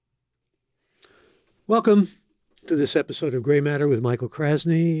Welcome to this episode of Gray Matter with Michael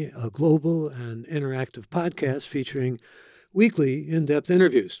Krasny, a global and interactive podcast featuring weekly in-depth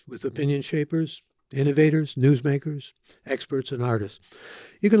interviews with opinion shapers, innovators, newsmakers, experts, and artists.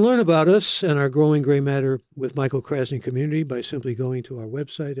 You can learn about us and our growing Gray Matter with Michael Krasny community by simply going to our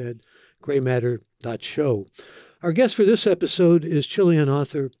website at graymatter.show. Our guest for this episode is Chilean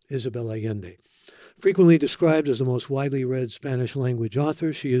author Isabel Allende. Frequently described as the most widely read Spanish-language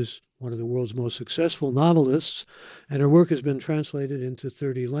author, she is one of the world's most successful novelists, and her work has been translated into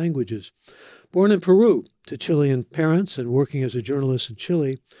 30 languages. Born in Peru to Chilean parents and working as a journalist in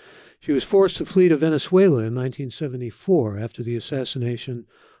Chile, she was forced to flee to Venezuela in 1974 after the assassination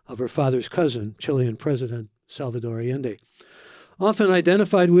of her father's cousin, Chilean President Salvador Allende. Often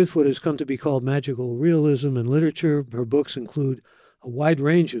identified with what has come to be called magical realism in literature, her books include a wide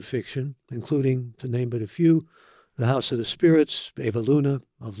range of fiction, including, to name but a few, The House of the Spirits, Eva Luna,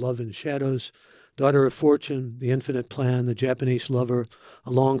 Of Love and Shadows, Daughter of Fortune, The Infinite Plan, The Japanese Lover, A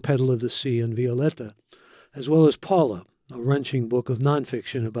Long Petal of the Sea, and Violetta, as well as Paula, a wrenching book of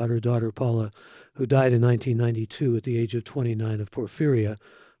nonfiction about her daughter Paula, who died in 1992 at the age of 29 of porphyria,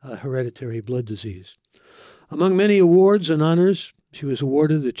 a hereditary blood disease. Among many awards and honors, she was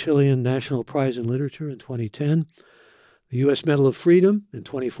awarded the Chilean National Prize in Literature in 2010, the U.S. Medal of Freedom in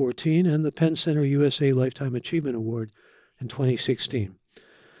 2014, and the Penn Center USA Lifetime Achievement Award in 2016.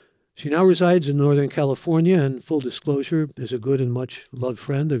 She now resides in Northern California and, full disclosure, is a good and much loved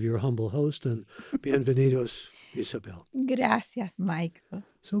friend of your humble host. And bienvenidos, Isabel. Gracias, Michael.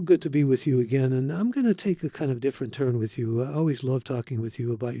 So good to be with you again. And I'm going to take a kind of different turn with you. I always love talking with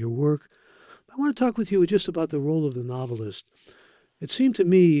you about your work. I want to talk with you just about the role of the novelist. It seemed to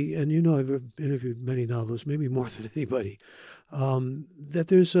me, and you know I've interviewed many novelists, maybe more than anybody, that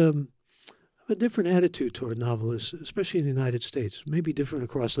there's a different attitude toward novelists, especially in the United States, maybe different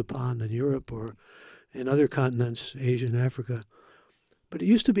across the pond in Europe or in other continents, Asia and Africa. But it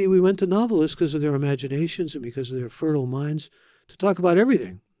used to be we went to novelists because of their imaginations and because of their fertile minds to talk about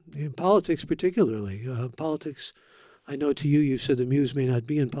everything, in politics particularly. Politics, I know to you, you said the muse may not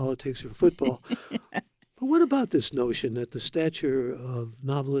be in politics or football. But what about this notion that the stature of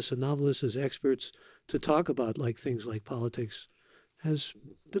novelists and novelists as experts to talk about things like politics has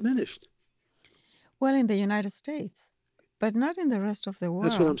diminished? Well, in the United States, but not in the rest of the world.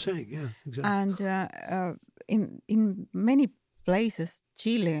 That's what I'm saying, yeah, exactly. And in many places,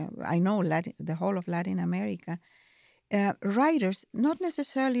 Chile, I know the whole of Latin America, writers, not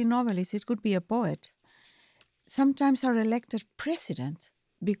necessarily novelists, it could be a poet, sometimes are elected president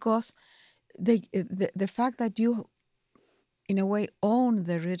because the fact that you, in a way, own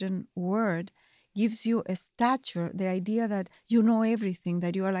the written word gives you a stature, the idea that you know everything,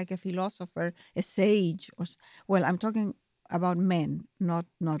 that you are like a philosopher, a sage. Well, I'm talking about men, not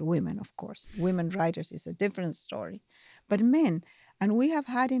women, of course. Women writers is a different story. But men, and we have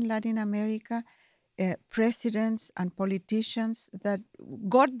had in Latin America presidents and politicians that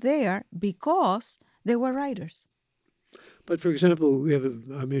got there because they were writers. But, for example, we have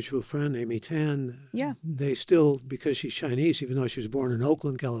a mutual friend, Amy Tan. Yeah. They still, because she's Chinese, even though she was born in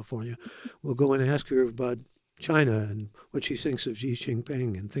Oakland, California, will go and ask her about China and what she thinks of Xi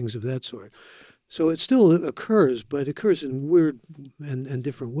Jinping and things of that sort. So it still occurs, but it occurs in weird and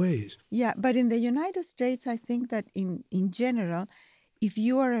different ways. Yeah, but in the United States, I think that in general, if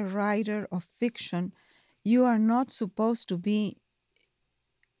you are a writer of fiction, you are not supposed to be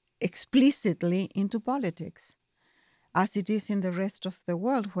explicitly into politics, as it is in the rest of the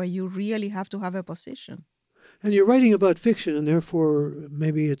world, where you really have to have a position. And you're writing about fiction, and therefore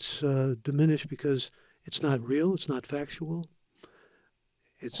maybe it's diminished because it's not real, it's not factual.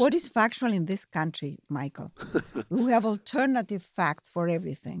 What is factual in this country, Michael? We have alternative facts for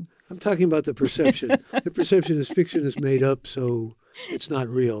everything. I'm talking about the perception. The perception is fiction is made up, so it's not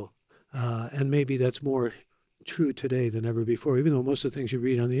real. And maybe that's more true today than ever before, even though most of the things you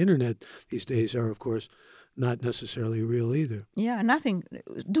read on the internet these days are, of course, not necessarily real either. Yeah, nothing.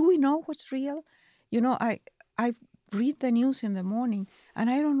 Do we know what's real? You know, I read the news in the morning and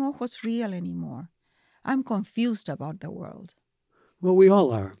I don't know what's real anymore. I'm confused about the world. Well, we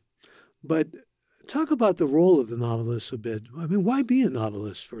all are. But talk about the role of the novelist a bit. I mean, why be a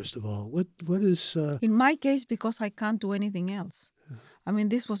novelist, first of all? What is... In my case, because I can't do anything else. I mean,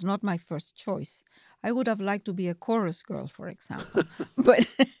 this was not my first choice. I would have liked to be a chorus girl, for example. but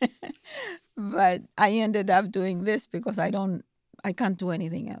I ended up doing this because I can't do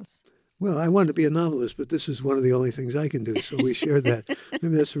anything else. Well, I wanted to be a novelist, but this is one of the only things I can do, so we share that.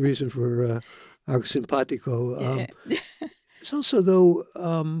 Maybe that's the reason for our simpatico. It's also, though,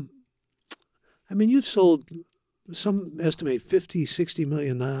 I mean, you've sold, some estimate 50, 60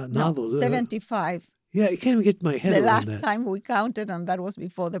 million novels. No, 75. Yeah, I can't even get my head The around last that. time we counted, and that was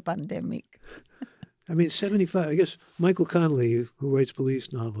before the pandemic. I mean, 75. I guess Michael Connelly, who writes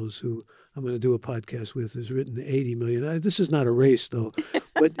police novels, who I'm going to do a podcast with, has written 80 million. This is not a race, though.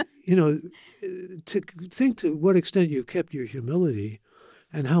 But, to think to what extent you've kept your humility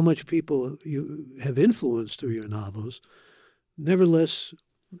and how much people you have influenced through your novels, nevertheless,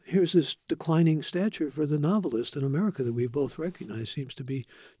 here's this declining stature for the novelist in America that we've both recognized seems to be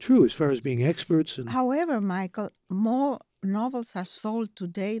true as far as being experts. And However, Michael, more novels are sold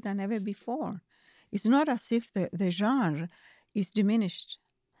today than ever before. It's not as if the genre is diminished.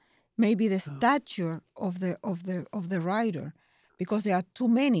 Maybe the stature of the writer, because there are too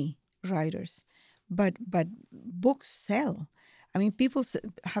many writers, but books sell. I mean, people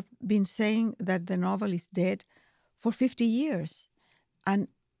have been saying that the novel is dead for 50 years, and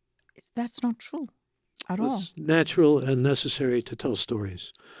that's not true at all. it's natural and necessary to tell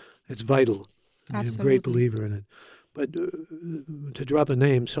stories. It's vital. I mean, I'm a great Absolutely. believer in it. But to drop a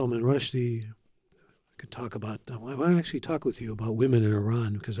name, Salman Rushdie, I could talk about. I want to actually talk with you about women in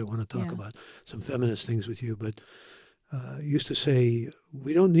Iran because I want to talk Yeah. about some feminist things with you. But used to say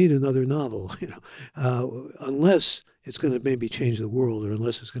we don't need another novel, unless it's going to maybe change the world or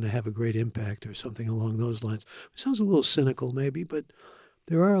unless it's going to have a great impact or something along those lines. It sounds a little cynical, maybe, but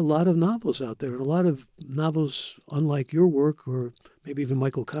there are a lot of novels out there and a lot of novels, unlike your work or maybe even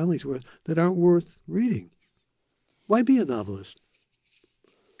Michael Connelly's work, that aren't worth reading. Why be a novelist?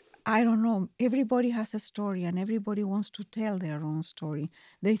 I don't know. Everybody has a story, and everybody wants to tell their own story.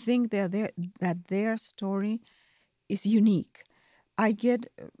 They think that their story is unique. I get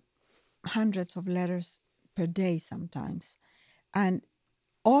hundreds of letters per day sometimes, and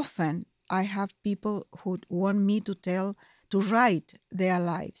often I have people who want me to write their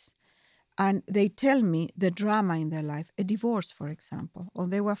lives, and they tell me the drama in their life, a divorce, for example, or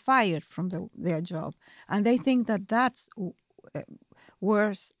they were fired from their job, and they think that that's uh,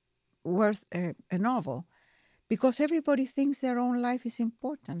 worth a novel, because everybody thinks their own life is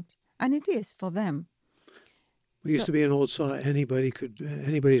important, and it is for them. There used So to be an old song: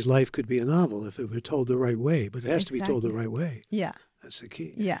 anybody's life could be a novel if it were told the right way, but it has to be told the exactly, right way. yeah, That's the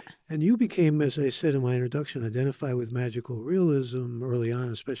key. yeah. And you became, as I said in my introduction, identify with magical realism early on,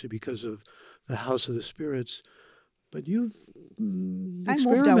 especially because of the House of the Spirits. But you've I moved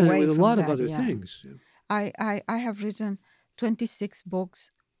experimented away with a from lot of that. other Yeah, things. I have written 26 books,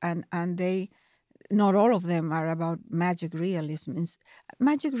 and they not all of them are about magic realism.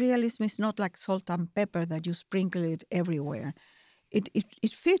 Magic realism is not like salt and pepper that you sprinkle it everywhere.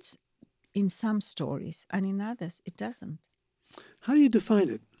 It fits in some stories, and in others it doesn't. How do you define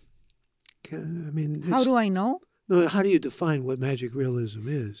it? I mean, How do I know? no, how do you define what magic realism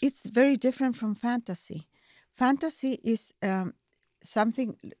is? It's very different from fantasy. Fantasy is something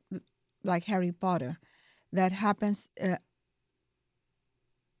like Harry Potter that happens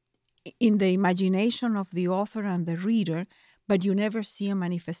in the imagination of the author and the reader, but you never see a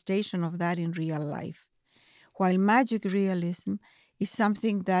manifestation of that in real life. While magic realism is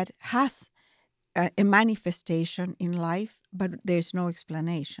something that has a manifestation in life, but there's no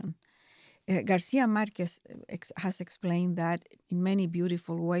explanation. Garcia Marquez has explained that in many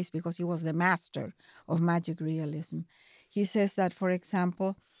beautiful ways because he was the master of magic realism. He says that, for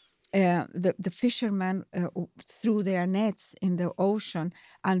example, the fishermen threw their nets in the ocean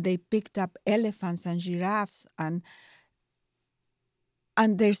and they picked up elephants and giraffes, and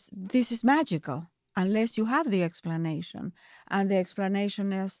this is magical unless you have the explanation. And the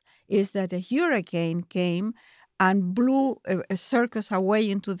explanation is that a hurricane came and blew a circus away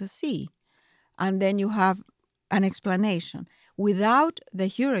into the sea, and then you have an explanation. Without the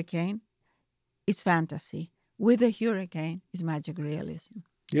hurricane, it's fantasy. With the hurricane, it's magic realism.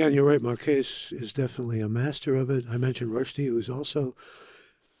 Yeah, and you're right. Marquez is definitely a master of it. I mentioned Rushdie, who's also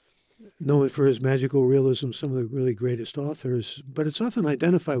known for his magical realism, some of the really greatest authors, but it's often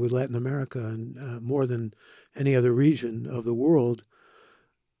identified with Latin America and more than any other region of the world.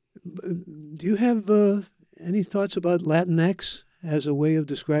 Do you have any thoughts about Latinx as a way of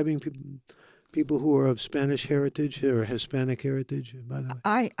describing people who are of Spanish heritage or Hispanic heritage, by the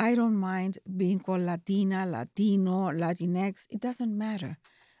way? I don't mind being called Latina, Latino, Latinx. It doesn't matter.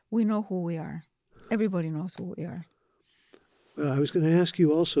 We know who we are. Everybody knows who we are. Well, I was going to ask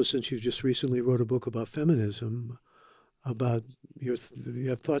you also, since you just recently wrote a book about feminism, about you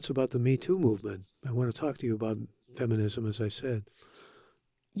have thoughts about the Me Too movement. I want to talk to you about feminism, as I said.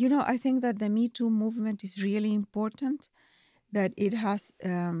 I think that the Me Too movement is really important, that it has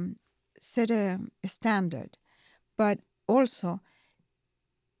set a standard, but also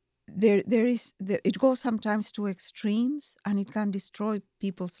it goes sometimes to extremes and it can destroy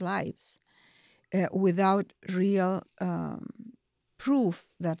people's lives. without real proof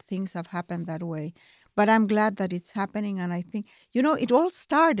that things have happened that way. But I'm glad that it's happening, and I think it all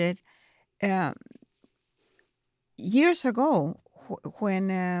started years ago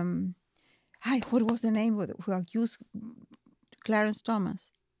when what was the name who accused Clarence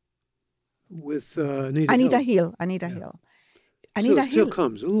Thomas? With Anita Anita Hill. Hill. Anita Yeah. Hill. Still, Anita it still Hill.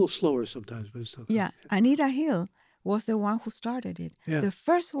 comes. A little slower sometimes, but it still comes. Yeah, Anita Hill was the one who started it. Yeah. The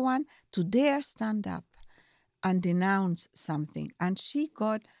first one to dare stand up and denounce something. And she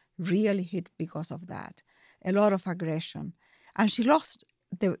got really hit because of that. A lot of aggression. And she lost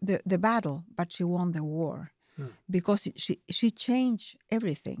the battle, but she won the war because she changed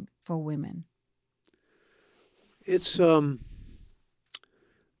everything for women. It's I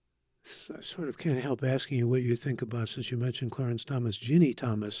sort of can't help asking you what you think about, since you mentioned Clarence Thomas, Ginny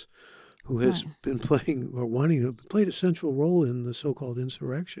Thomas, who has been playing or wanting to played a central role in the so-called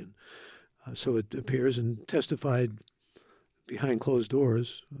insurrection. So it appears, and testified behind closed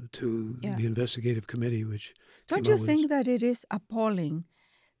doors to the investigative committee, which don't you think that it is appalling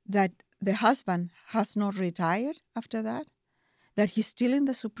that the husband has not retired after that? That he's still in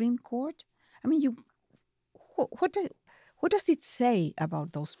the Supreme Court? I mean, what does it say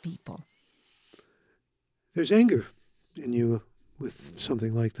about those people? There's anger in you with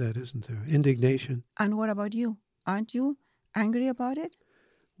something like that, isn't there? Indignation. And what about you? Aren't you angry about it?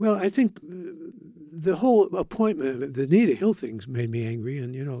 Well, I think the whole appointment, the Anita Hill things made me angry.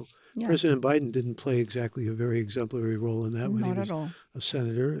 And, President Biden didn't play exactly a very exemplary role in that when he was a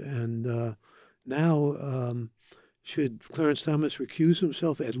senator. And now, should Clarence Thomas recuse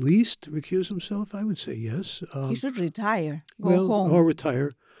himself, at least recuse himself? I would say yes. He should retire, go home. Or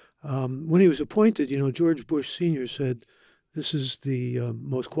retire. When he was appointed, George Bush Sr. said, this is the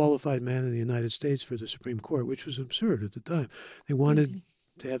most qualified man in the United States for the Supreme Court, which was absurd at the time. They wanted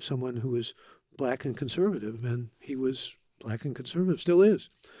to have someone who was black and conservative, and he was black and conservative, still is.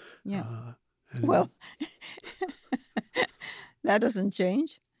 Yeah. Well, that doesn't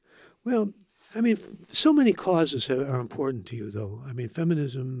change. Well, I mean, so many causes are important to you, though. I mean,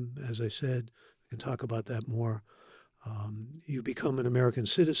 feminism, as I said, we can talk about that more. You become an American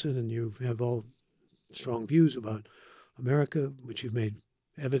citizen, and you have all strong views about America, which you've made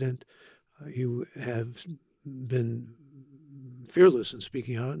evident. You have been fearless in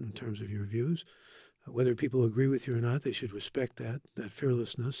speaking out in terms of your views. Whether people agree with you or not, they should respect that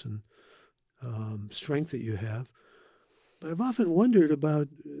fearlessness and strength that you have. But I've often wondered about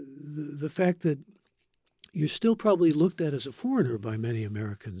the fact that you're still probably looked at as a foreigner by many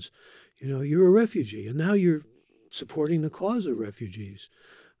Americans. You're a refugee, and now you're supporting the cause of refugees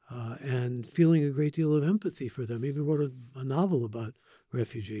and feeling a great deal of empathy for them. Even wrote a novel about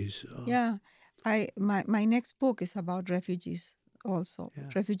refugees. My next book is about refugees also,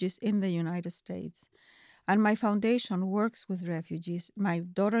 refugees in the United States. And my foundation works with refugees. My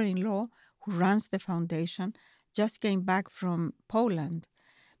daughter-in-law, who runs the foundation, just came back from Poland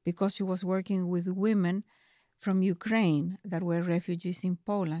because she was working with women from Ukraine that were refugees in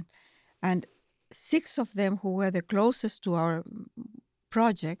Poland. And 6 of them who were the closest to our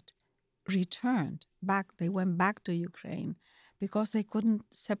project returned back. They went back to Ukraine because they couldn't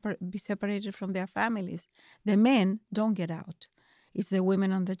be separated from their families. The men don't get out. It's the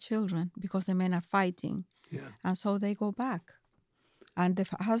women and the children because the men are fighting. Yeah. And so they go back. And the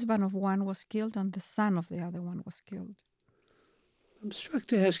husband of one was killed and the son of the other one was killed. I'm struck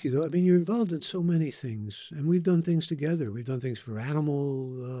to ask you, though, I mean, you're involved in so many things, and we've done things together. We've done things for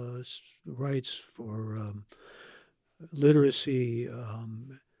animal rights, for literacy.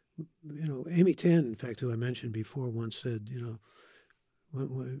 Amy Tan, in fact, who I mentioned before, once said,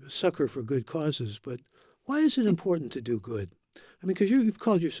 sucker for good causes. But why is it important to do good? I mean, because you've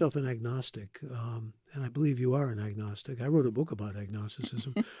called yourself an agnostic, and I believe you are an agnostic. I wrote a book about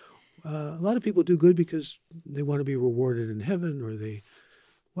agnosticism. A lot of people do good because they want to be rewarded in heaven, or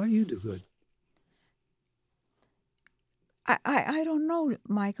why do you do good? I don't know,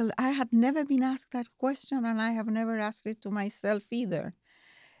 Michael. I had never been asked that question, and I have never asked it to myself either.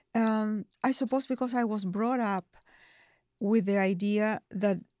 I suppose because I was brought up with the idea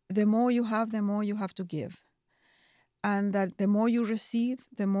that the more you have, the more you have to give. And that the more you receive,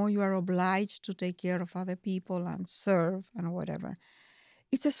 the more you are obliged to take care of other people and serve and whatever.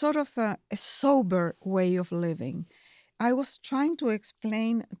 It's a sort of a sober way of living. I was trying to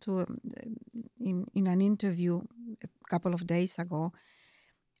explain in an interview a couple of days ago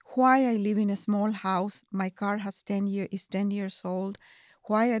why I live in a small house. My car is 10 years old.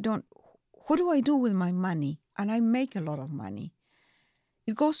 What do I do with my money? And I make a lot of money.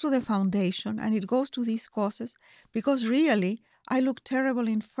 It goes to the foundation and it goes to these causes because really I look terrible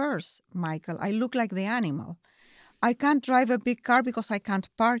in furs, Michael. I look like the animal. I can't drive a big car because I can't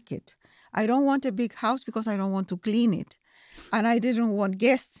park it. I don't want a big house because I don't want to clean it. And I didn't want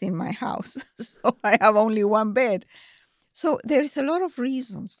guests in my house. So I have only one bed. So there is a lot of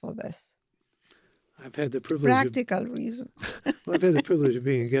reasons for this. I've had the privilege of Practical reasons. well, I've had the privilege of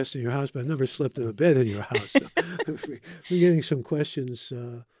being a guest in your house, but I've never slept in a bed in your house. So we're getting some questions.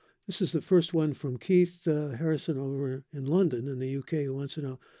 This is the first one from Keith Harrison over in London in the UK, who wants to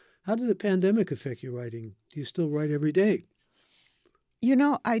know, how did the pandemic affect your writing? Do you still write every day? You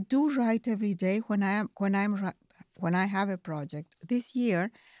know, I do write every day when I have a project. This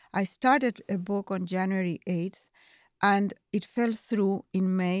year, I started a book on January 8th, and it fell through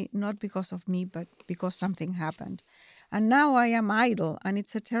in May, not because of me, but because something happened. And now I am idle, and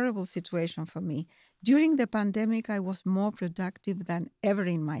it's a terrible situation for me. During the pandemic, I was more productive than ever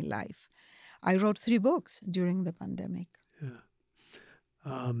in my life. I wrote 3 books during the pandemic.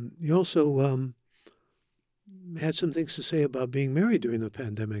 You also had some things to say about being married during the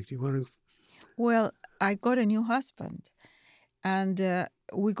pandemic. Do you want to? Well, I got a new husband, and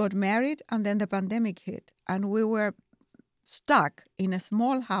we got married, and then the pandemic hit, and we were stuck in a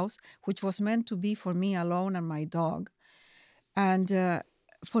small house which was meant to be for me alone and my dog. And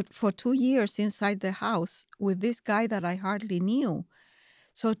for 2 years inside the house with this guy that I hardly knew.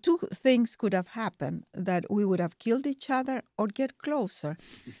 So 2 things could have happened: that we would have killed each other or get closer.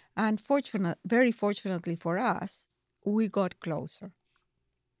 And very fortunately for us, we got closer.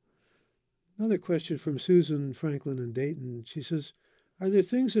 Another question from Susan Franklin in Dayton. She says, are there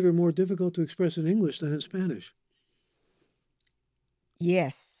things that are more difficult to express in English than in Spanish?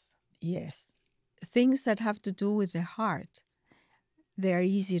 Yes, yes. Things that have to do with the heart, they are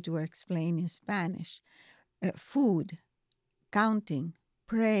easier to explain in Spanish. Food, counting,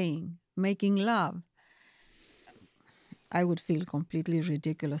 praying, making love. I would feel completely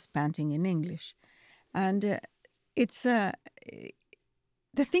ridiculous panting in English. And it's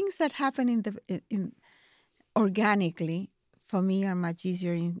the things that happen in organically for me are much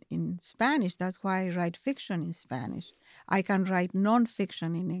easier in Spanish. That's why I write fiction in Spanish. I can write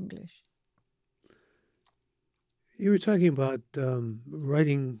nonfiction in English. You were talking about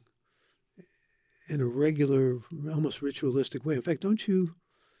writing in a regular, almost ritualistic way. In fact, don't you,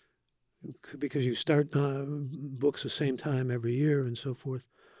 because you start books the same time every year and so forth,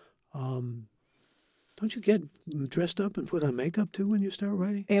 don't you get dressed up and put on makeup too when you start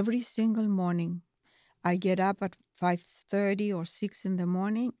writing? Every single morning, I get up at 5:30 or 6 in the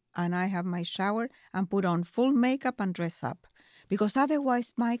morning, and I have my shower and put on full makeup and dress up. Because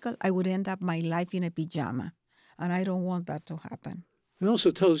otherwise, Michael, I would end up my life in a pajama. And I don't want that to happen. It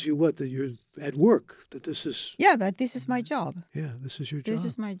also tells you what, that you're at work, that this is, Yeah, that this is my job. yeah, this is your This job.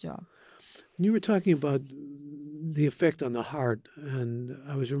 is my job. And you were talking about the effect on the heart, and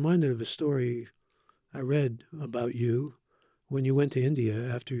I was reminded of a story I read about you when you went to India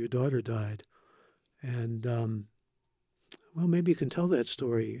after your daughter died. And, well, maybe you can tell that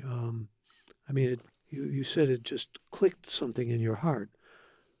story. I mean, you said it just clicked something in your heart.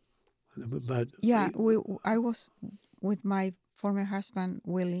 But Yeah, I was with my former husband,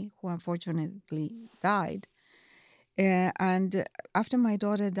 Willie, who unfortunately died. And after my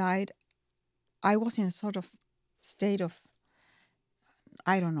daughter died, I was in a sort of state of,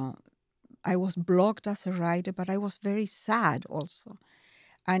 I don't know, I was blocked as a writer, but I was very sad also.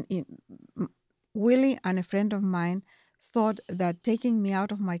 And Willie and a friend of mine thought that taking me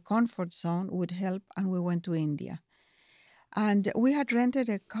out of my comfort zone would help, and we went to India. And we had rented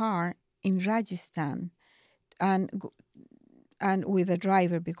a car in Rajasthan, and and with a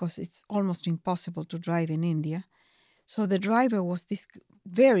driver, because it's almost impossible to drive in India. So the driver was this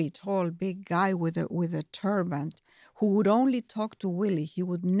very tall, big guy with a turban, who would only talk to Willie. He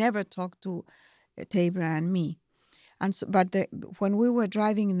would never talk to Tabra and me. And so, but when we were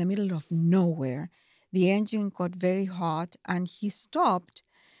driving in the middle of nowhere, the engine got very hot, and he stopped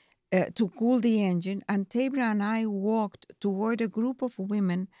to cool the engine. And Tabra and I walked toward a group of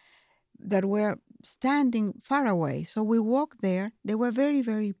women that were standing far away. So we walked there. They were very,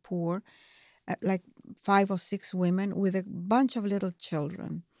 very poor, like 5 or 6 women with a bunch of little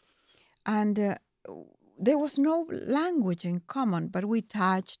children. And there was no language in common, but we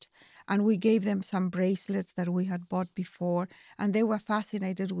touched, and we gave them some bracelets that we had bought before. And they were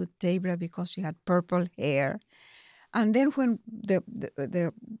fascinated with Tabra because she had purple hair. And then when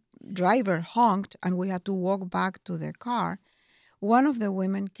the driver honked and we had to walk back to the car, one of the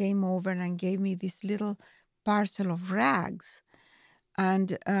women came over and gave me this little parcel of rags.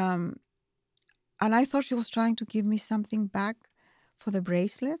 And I thought she was trying to give me something back for the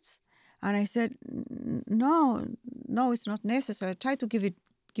bracelets. And I said, no, no, it's not necessary. I tried to give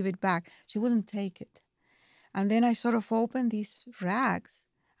it back. She wouldn't take it. And then I sort of opened these rags,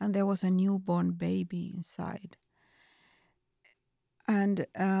 and there was a newborn baby inside. And,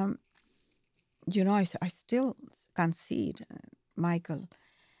 I still can see it, Michael.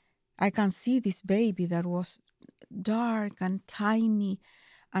 I can see this baby that was dark and tiny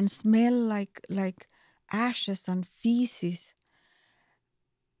and smell like ashes and feces.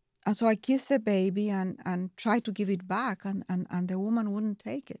 And so I kissed the baby and tried to give it back, and the woman wouldn't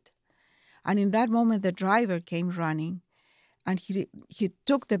take it. And in that moment, the driver came running, and he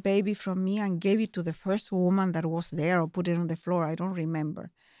took the baby from me and gave it to the first woman that was there, or put it on the floor, I don't remember,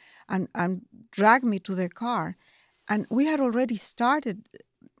 and dragged me to the car. And we had already started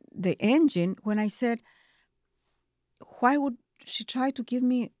the engine when I said, why would she try to give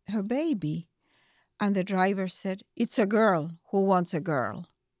me her baby? And the driver said, it's a girl who wants a girl.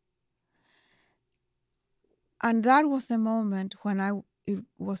 And that was the moment when it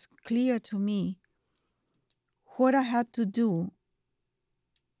was clear to me what I had to do.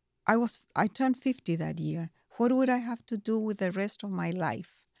 I turned 50 that year. What would I have to do with the rest of my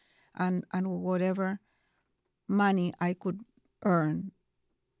life and whatever money I could earn,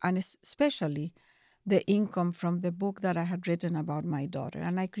 and especially the income from the book that I had written about my daughter.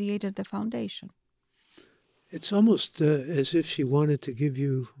 And I created the foundation. It's almost as if she wanted to give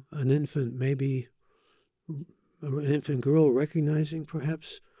you an infant, maybe an infant girl, recognizing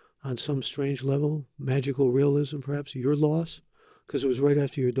perhaps on some strange level, magical realism, perhaps your loss, because it was right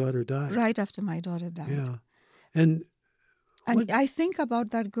after your daughter died. Right after my daughter died. Yeah. And I think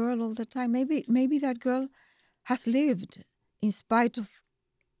about that girl all the time. Maybe that girl has lived in spite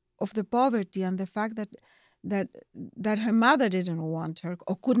of the poverty and the fact that her mother didn't want her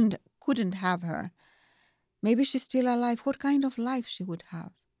or couldn't have her. Maybe she's still alive. What kind of life she would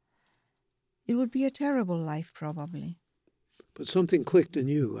have? It would be a terrible life, probably. But something clicked in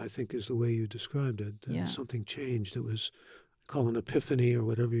you, I think, is the way you described it. Yeah. Something changed. It was called an epiphany, or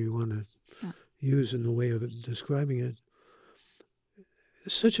whatever you want to use in the way of describing it.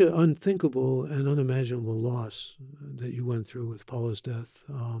 It's such an unthinkable and unimaginable loss that you went through with Paula's death.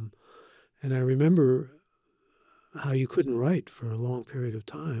 And I remember how you couldn't write for a long period of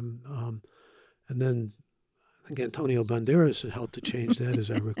time. And then I think Antonio Banderas helped to change that,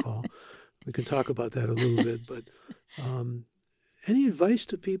 as I recall. We can talk about that a little bit. But any advice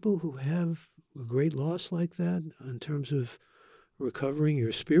to people who have a great loss like that in terms of recovering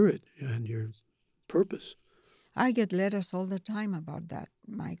your spirit and your purpose? I get letters all the time about that,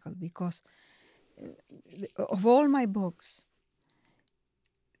 Michael, because of all my books,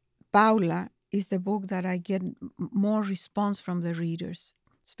 Paula is the book that I get more response from the readers,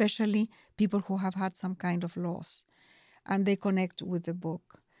 especially people who have had some kind of loss, and they connect with the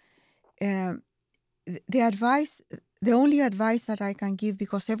book. The only advice that I can give,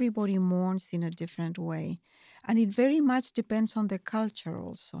 because everybody mourns in a different way, and it very much depends on the culture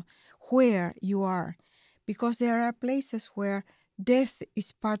also, where you are, because there are places where death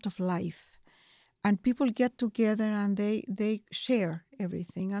is part of life. And people get together and they share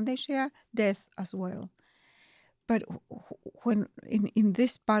everything, and they share death as well. But when in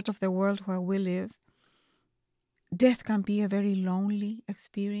this part of the world where we live, death can be a very lonely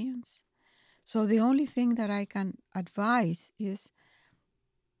experience. So the only thing that I can advise is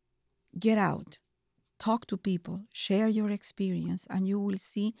get out, talk to people, share your experience, and you will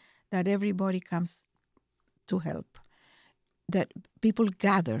see that everybody comes to help, that people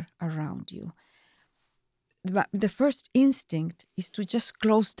gather around you. The first instinct is to just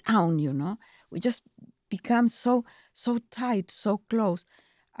close down, We just become so tight, so close.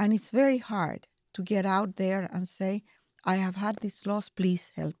 And it's very hard to get out there and say, I have had this loss,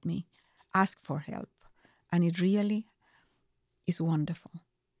 please help me. Ask for help. And it really is wonderful,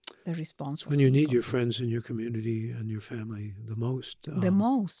 the response. When you need your friends and your community and your family the most.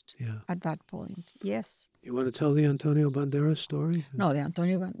 At that point, yes. You want to tell the Antonio Banderas story? No, the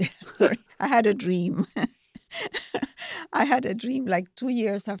Antonio Banderas story. I had a dream. I had a dream like 2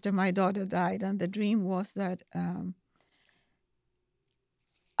 years after my daughter died, and the dream was that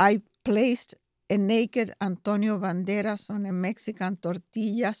I placed a naked Antonio Banderas on a Mexican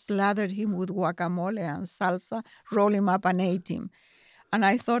tortilla, slathered him with guacamole and salsa, rolled him up and ate him. And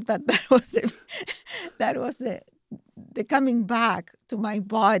I thought that was the coming back to my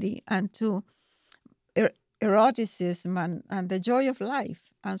body and to eroticism and the joy of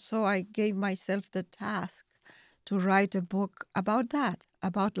life. And so I gave myself the task to write a book about that,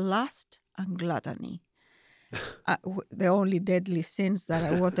 about lust and gluttony. The only deadly sins that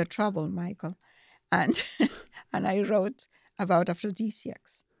are worth the trouble, Michael. And I wrote about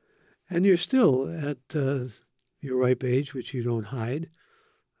aphrodisiacs. And you're still at your ripe age, which you don't hide.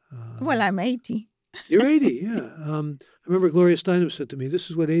 Well, I'm 80. You're 80, yeah. I remember Gloria Steinem said to me, "This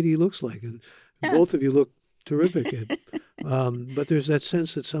is what 80 looks like," and Yeah. both of you look terrific. But there's that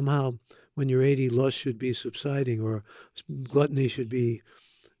sense that somehow, when you're 80, lust should be subsiding or gluttony should be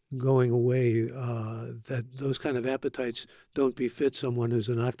going away. That those kind of appetites don't befit someone who's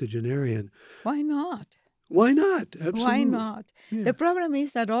an octogenarian. Why not? Why not? Why Absolutely. not? Yeah. The problem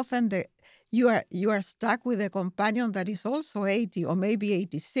is that often you are stuck with a companion that is also 80 or maybe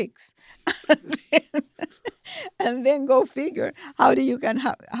 86. And then go figure,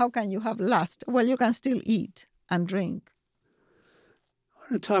 how can you have lust? Well, you can still eat and drink. I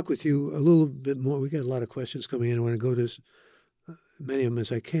want to talk with you a little bit more. We got a lot of questions coming in. I want to go to as many of them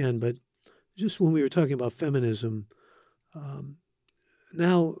as I can, but just when we were talking about feminism, um,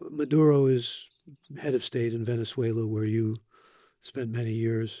 now Maduro is head of state in Venezuela, where you spent many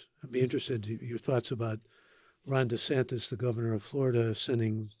years. I'd be interested in your thoughts about Ron DeSantis, the governor of Florida,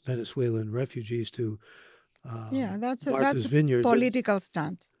 sending Venezuelan refugees to Yeah, that's Martha's a Vineyard. political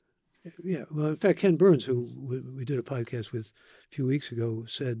stunt. Yeah, well, in fact, Ken Burns, who we did a podcast with a few weeks ago,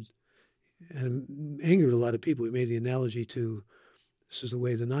 said, and angered a lot of people. He made the analogy to this is the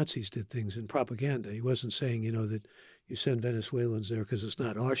way the Nazis did things in propaganda. He wasn't saying, that you send Venezuelans there because it's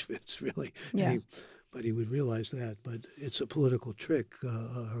not Auschwitz, really. Yeah. But he would realize that. But it's a political trick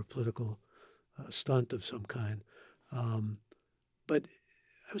or political stunt of some kind. But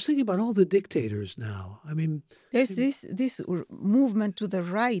I was thinking about all the dictators now. I mean, There's this movement to the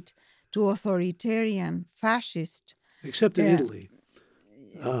right, to authoritarian, fascist. except in Italy.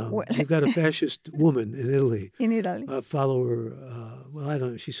 Well, You've got a fascist woman in Italy, in Italy. a follower. Well, I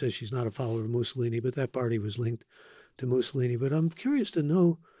don't know. She says she's not a follower of Mussolini, but that party was linked to Mussolini. But I'm curious to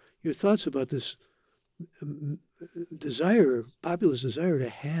know your thoughts about this populist desire to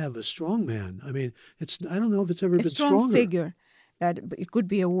have a strong man. I mean, I don't know if it's ever A been strong stronger. figure, that it could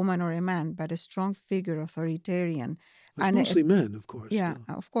be a woman or a man, but a strong figure, authoritarian. It's mostly men, of course. Yeah,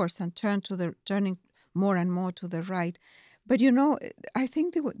 so. of course, and turning more and more to the right. But I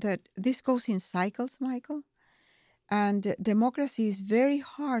think that this goes in cycles, Michael. And democracy is very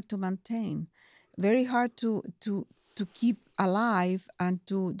hard to maintain, very hard to keep alive and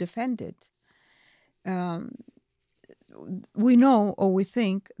to defend it. We know or we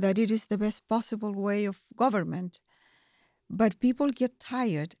think that it is the best possible way of government, but people get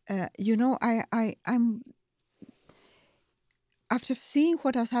tired. I'm after seeing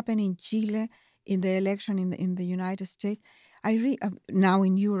what has happened in Chile in the election in the United States, now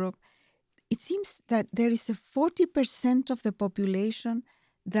in Europe. It seems that there is a 40% of the population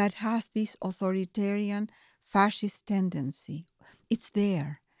that has this authoritarian fascist tendency. It's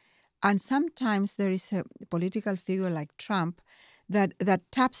there. And sometimes there is a political figure like Trump that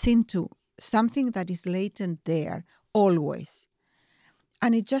taps into something that is latent there always.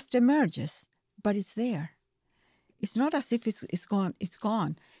 And it just emerges, but it's there. It's not as if it's gone. It's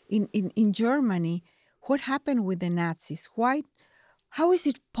gone. In Germany, what happened with the Nazis? How is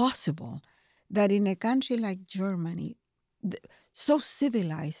it possible that in a country like Germany, so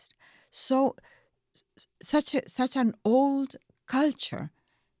civilized, such an old culture,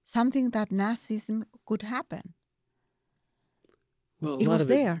 something that Nazism could happen? Well, it was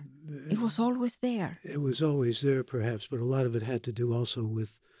there. It was always there. It was always there, perhaps, but a lot of it had to do also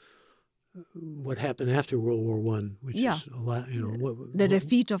with what happened after World War One, which is a lot. The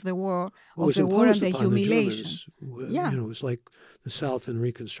defeat of the war, and the humiliation. It was like the South in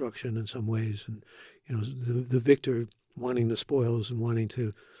Reconstruction in some ways, and the victor wanting the spoils and wanting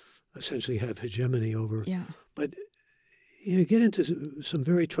to essentially have hegemony over. Yeah. But you get into some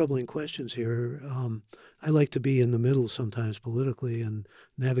very troubling questions here. I like to be in the middle sometimes politically and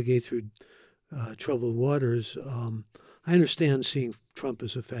navigate through troubled waters. I understand seeing Trump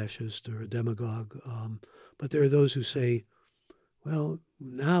as a fascist or a demagogue, but there are those who say, well,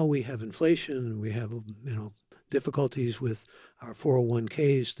 now we have inflation and we have, difficulties with our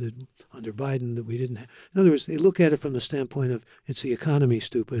 401ks that under Biden that we didn't have. In other words, they look at it from the standpoint of it's the economy,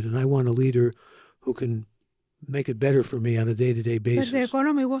 stupid, and I want a leader who can make it better for me on a day-to-day basis. But the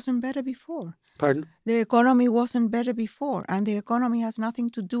economy wasn't better before. Pardon? The economy wasn't better before, and the economy has nothing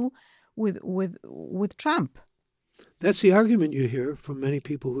to do with Trump. That's the argument you hear from many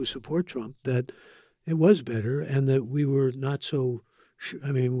people who support Trump, that it was better and that we were not so,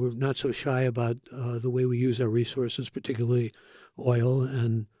 we're not so shy about the way we use our resources, particularly oil,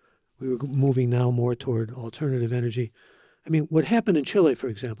 and we were moving now more toward alternative energy. What happened in Chile, for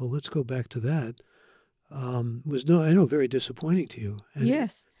example, let's go back to that, was, very disappointing to you. And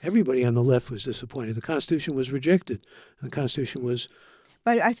yes. Everybody on the left was disappointed. The Constitution was rejected, and the Constitution was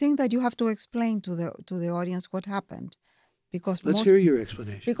But I think that you have to explain to the audience what happened, because Let's hear your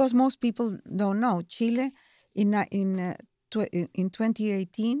explanation. most people don't know. Chile in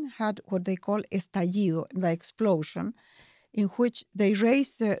 2018 had what they call estallido, the explosion, in which they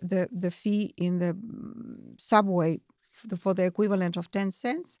raised the fee in the subway for the equivalent of 10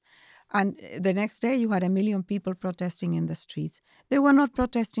 cents. And the next day you had 1 million people protesting in the streets. They were not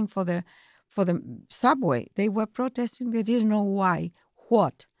protesting for the subway. They were protesting, they didn't know why,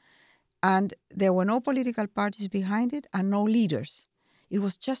 what. And there were no political parties behind it and no leaders. It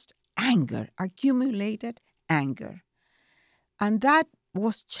was just anger, accumulated anger. And that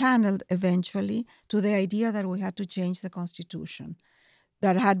was channeled eventually to the idea that we had to change the constitution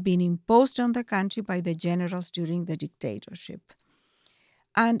that had been imposed on the country by the generals during the dictatorship.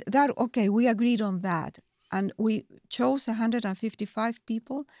 And that, okay, we agreed on that. And we chose 155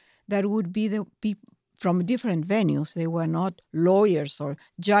 people that would be the people from different venues. They were not lawyers or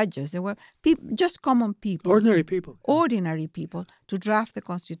judges. They were just common people. Ordinary people. Yeah. Ordinary people to draft the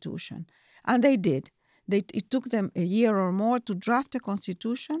Constitution. And they did. It took them a year or more to draft the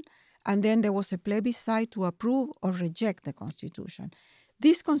Constitution, and then there was a plebiscite to approve or reject the Constitution.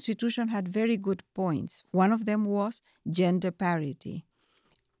 This Constitution had very good points. One of them was gender parity.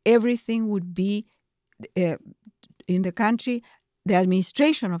 Everything would be in the country, the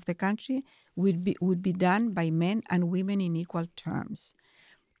administration of the country would be done by men and women in equal terms.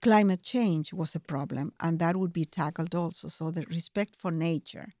 Climate change was a problem, and that would be tackled also. So the respect for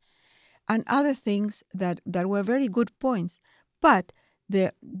nature and other things that were very good points. But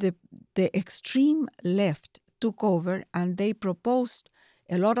the extreme left took over, and they proposed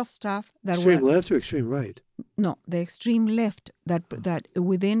a lot of stuff that extreme left or extreme right? No, the extreme left that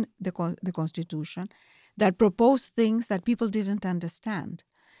within the Constitution that proposed things that people didn't understand,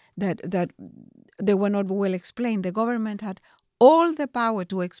 that they were not well explained. The government had all the power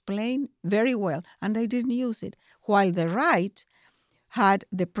to explain very well, and they didn't use it, while the right had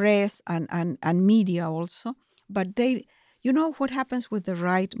the press and media also. But they, you know what happens with the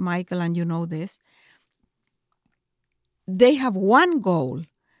right, Michael, and you know this, they have one goal,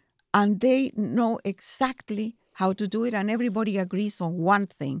 and they know exactly how to do it, and everybody agrees on one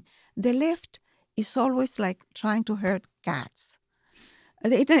thing. The left is always like trying to herd cats.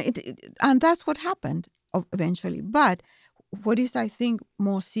 And that's what happened eventually. But what is, I think,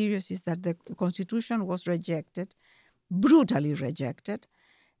 more serious is that the Constitution was rejected, brutally rejected,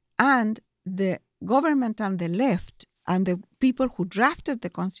 and the government and the left and the people who drafted the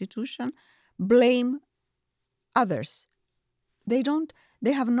Constitution blame others.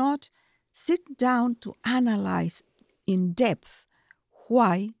 They have not sit down to analyze in depth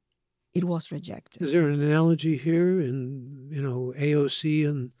why it was rejected. Is there an analogy here in, AOC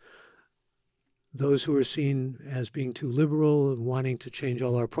and those who are seen as being too liberal and wanting to change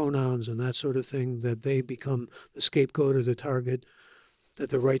all our pronouns and that sort of thing, that they become the scapegoat or the target that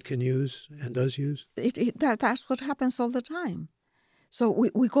the right can use and does use? That's what happens all the time. So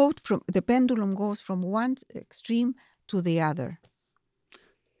we go from, the pendulum goes from one extreme to the other.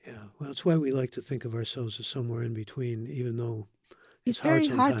 Yeah, well, that's why we like to think of ourselves as somewhere in between, even though it's very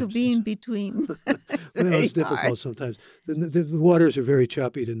hard to be in between. It's difficult sometimes. The waters are very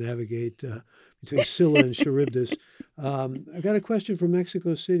choppy to navigate between Scylla and Charybdis. I got a question from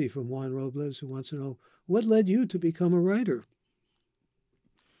Mexico City from Juan Robles, who wants to know, what led you to become a writer?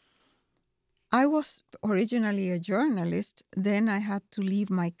 I was originally a journalist. Then I had to leave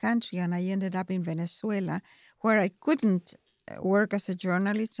my country, and I ended up in Venezuela, where I couldn't work as a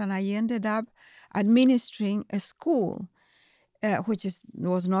journalist, and I ended up administering a school, which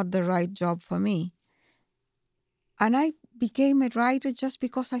was not the right job for me. And I became a writer just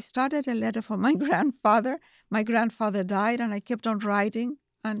because I started a letter for my grandfather. My grandfather died, and I kept on writing,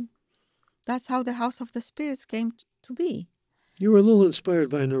 and that's how the House of the Spirits came to be. You were a little inspired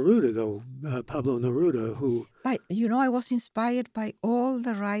by Neruda, though, Pablo Neruda, who... I was inspired by all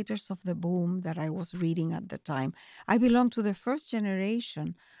the writers of the boom that I was reading at the time. I belong to the first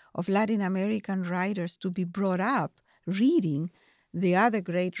generation of Latin American writers to be brought up reading the other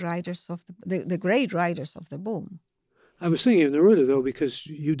great writers of the great writers of the boom. I was thinking of Neruda, though, because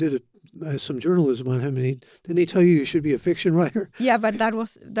you did some journalism on him, and didn't he tell you should be a fiction writer? Yeah, but that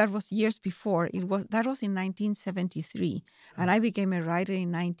was years before. That was in 1973, and I became a writer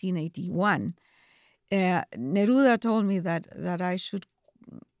in 1981. Neruda told me that I should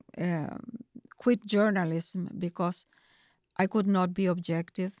quit journalism because I could not be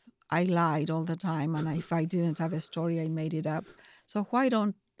objective. I lied all the time, and if I didn't have a story, I made it up. So why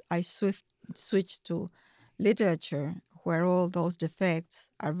don't I switch to literature, where all those defects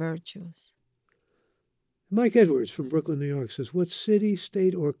are virtues? Mike Edwards from Brooklyn, New York says, what city,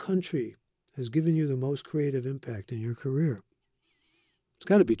 state, or country has given you the most creative impact in your career? It's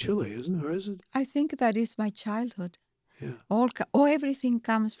got to be Chile, isn't it? Or is it? I think that is my childhood. Yeah. Everything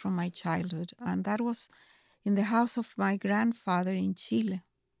comes from my childhood. And that was in the house of my grandfather in Chile,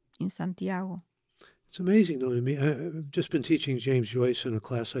 in Santiago. It's amazing, though, to me. I've just been teaching James Joyce in a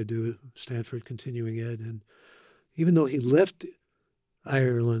class I do at Stanford Continuing Ed. And even though he left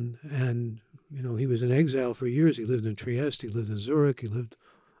Ireland and, he was in exile for years, he lived in Trieste, he lived in Zurich, he lived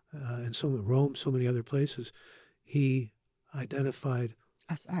in Rome, so many other places, he identified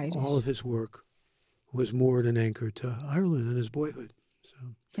As Irish. all of his work was moored and anchored to Ireland and his boyhood. So,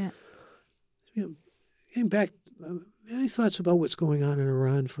 yeah. Getting back, any thoughts about what's going on in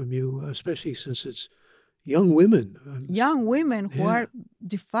Iran from you, especially since it's young women? Young women who are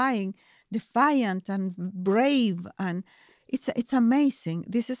defiant and brave, and it's amazing.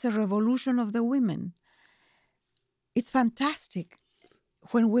 This is a revolution of the women. It's fantastic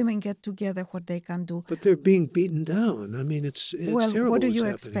when women get together what they can do. But they're being beaten down. I mean, it's terrible. What do you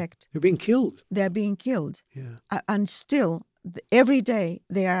happening. expect? They're being killed. They're being killed. Yeah. And still, every day,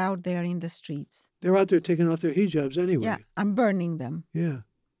 they are out there in the streets. They're out there taking off their hijabs anyway. Yeah, and burning them. Yeah.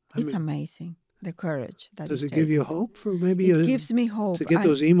 It's amazing, the courage that does it it takes. give you hope for maybe... It gives me hope. To get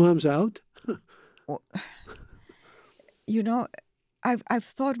those imams out? I've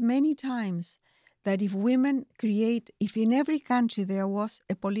thought many times that if in every country there was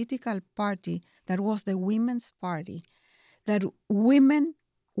a political party that was the women's party, that women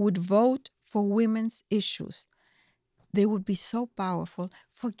would vote for women's issues, they would be so powerful.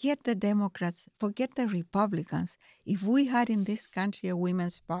 Forget the Democrats, forget the Republicans. If we had in this country a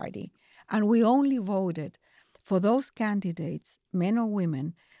women's party and we only voted for those candidates, men or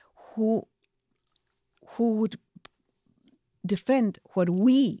women, who would defend what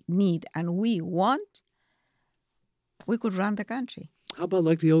we need and we want, we could run the country. How about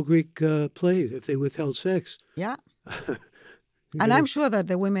like the old Greek play, if they withheld sex? Yeah. And I'm sure that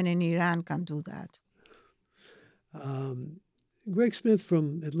the women in Iran can do that. Greg Smith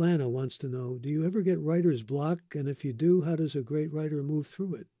from Atlanta wants to know, do you ever get writer's block? And if you do, how does a great writer move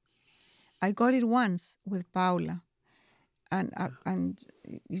through it? I got it once with Paula. And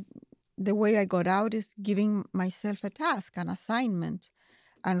the way I got out is giving myself a task, an assignment,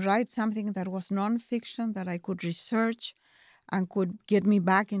 and write something that was nonfiction that I could research and could get me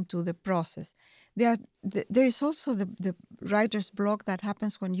back into the process. There is also the writer's block that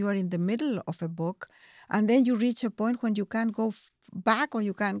happens when you are in the middle of a book, and then you reach a point when you can't go back or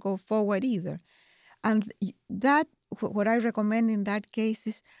you can't go forward either. And that, what I recommend in that case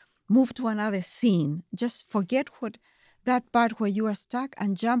is move to another scene. Just forget that part where you are stuck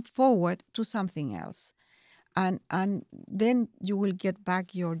and jump forward to something else. And then you will get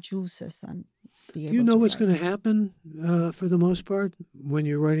back your juices and be able to. Do you know what's going to happen for the most part when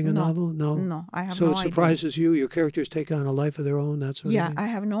you're writing a novel? No, I have no idea. So it surprises you? Your characters take on a life of their own, that sort of thing? Yeah, I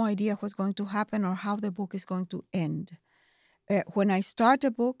have no idea what's going to happen or how the book is going to end. When I start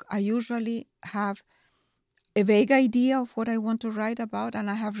a book, I usually have a vague idea of what I want to write about, and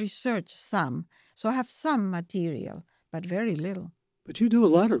I have researched some. So I have some material, but very little. But you do a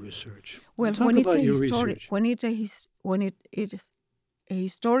lot of research. Well, Talk when it's about a your research. When it is a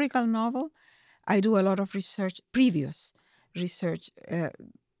historical novel, I do a lot of previous research,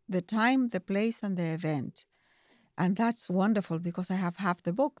 the time, the place, and the event. And that's wonderful because I have half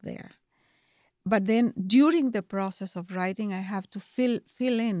the book there. But then during the process of writing, I have to fill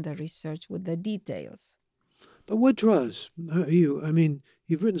in the research with the details. But what draws you? I mean,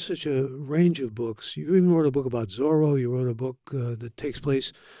 you've written such a range of books. You even wrote a book about Zorro. You wrote a book that takes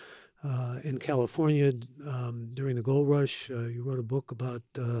place in California during the gold rush. You wrote a book about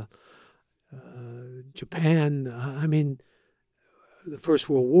Japan. I mean, the First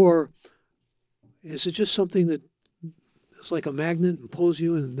World War. Is it just something that is like a magnet and pulls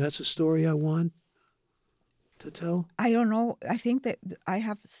you, and that's a story I want to tell? I don't know. I think that I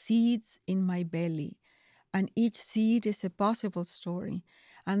have seeds in my belly, and each seed is a possible story.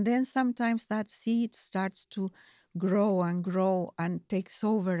 And then sometimes that seed starts to grow and takes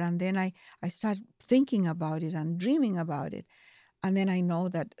over. And then I start thinking about it and dreaming about it. And then I know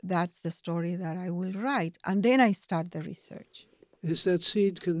that that's the story that I will write. And then I start the research. Is that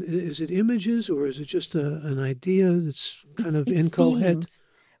seed, is it images or is it just an idea that's kind of it's incoherent? Feelings.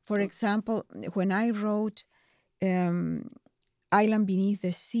 For example, when I wrote Island Beneath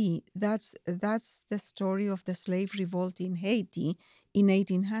the Sea, that's the story of the slave revolt in Haiti in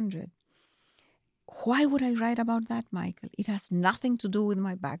 1800. Why would I write about that, Michael? It has nothing to do with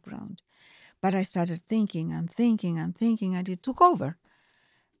my background. But I started thinking and thinking and thinking, and it took over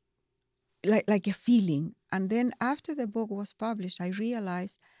like a feeling. And then after the book was published, I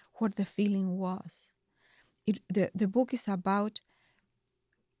realized what the feeling was. The book is about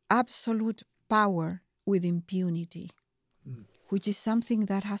absolute power with impunity, which is something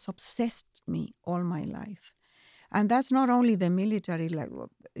that has obsessed me all my life. And that's not only the military, like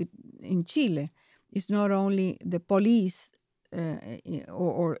in Chile. It's not only the police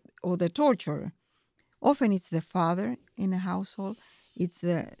or the torturer. Often it's the father in a household. It's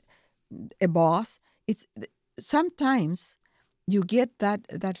a boss. It's sometimes you get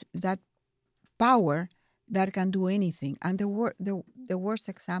that power that can do anything. And the worst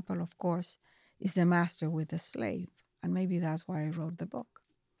example, of course, is the master with the slave. And maybe that's why I wrote the book.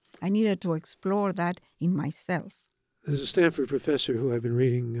 I needed to explore that in myself. There's a Stanford professor who I've been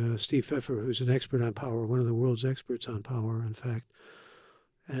reading, Steve Pfeffer, who's an expert on power, one of the world's experts on power, in fact.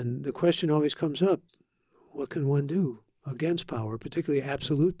 And the question always comes up, what can one do against power, particularly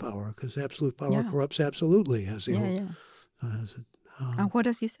absolute power? Because absolute power corrupts absolutely, as the old... And what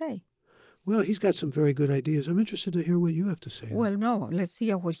does he say? Well, he's got some very good ideas. I'm interested to hear what you have to say. Well, no, let's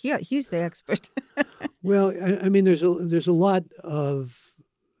hear what he's the expert. Well, I mean, there's a lot of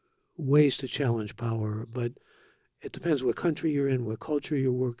ways to challenge power, but it depends what country you're in, what culture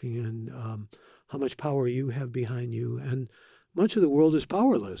you're working in, how much power you have behind you. And much of the world is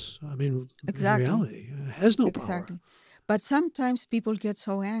powerless. I mean, Exactly. in reality, it has no power. But sometimes people get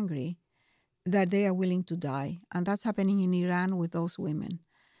so angry that they are willing to die. And that's happening in Iran with those women.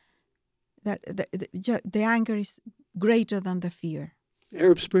 That the anger is greater than the fear.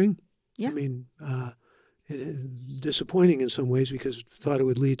 Arab Spring? Yeah. I mean, disappointing in some ways because thought it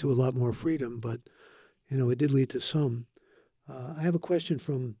would lead to a lot more freedom, but, it did lead to some. I have a question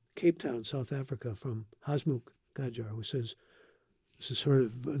from Cape Town, South Africa, from Hasmukh Gajar, who says, this is sort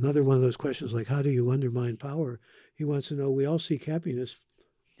of another one of those questions like, how do you undermine power? He wants to know, we all seek happiness.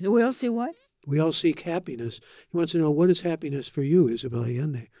 We all see what? We all seek happiness. He wants to know, what is happiness for you, Isabel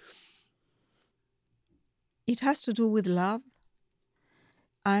Allende? It has to do with love.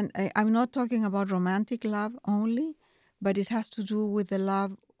 And I'm not talking about romantic love only, but it has to do with the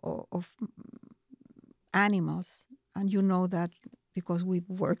love of animals. And you know that because we've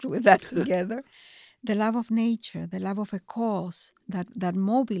worked with that together. The love of nature, the love of a cause that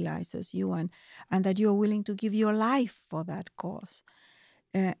mobilizes you and that you're willing to give your life for that cause.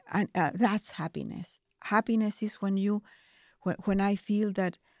 And that's happiness. Happiness is when I feel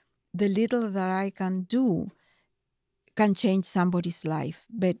that the little that I can do can change somebody's life,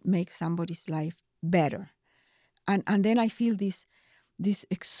 but make somebody's life better. And then I feel this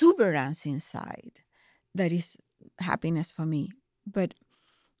exuberance inside that is happiness for me. But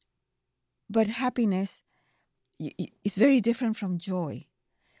happiness is very different from joy.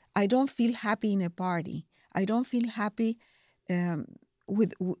 I don't feel happy in a party. I don't feel happy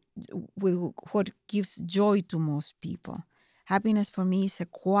with what gives joy to most people. Happiness for me is a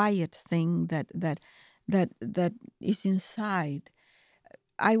quiet thing that is inside.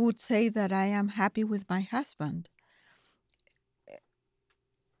 I would say that I am happy with my husband.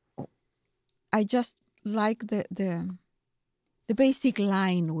 I just like the basic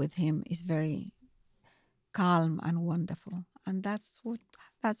line with him is very calm and wonderful, and that's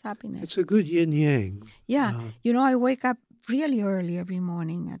happiness. It's a good yin yang. Yeah, I wake up really early every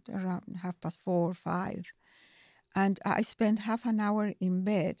morning at around 4:30 or 5, and I spend half an hour in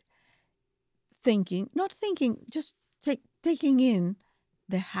bed just taking in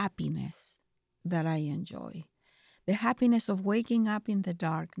the happiness that I enjoy, the happiness of waking up in the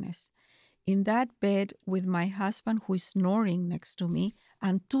darkness, in that bed with my husband who is snoring next to me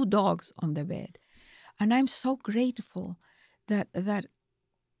and 2 dogs on the bed. And I'm so grateful that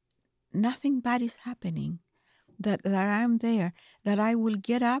nothing bad is happening, that I'm there, that I will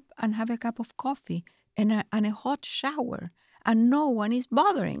get up and have a cup of coffee and a hot shower, and no one is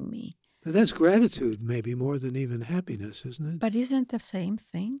bothering me. That's gratitude, maybe more than even happiness, isn't it? But isn't the same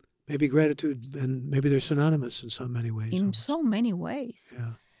thing? Maybe gratitude, and maybe they're synonymous in so many ways. In so many ways.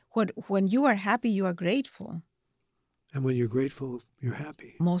 Yeah. When you are happy, you are grateful. And when you're grateful, you're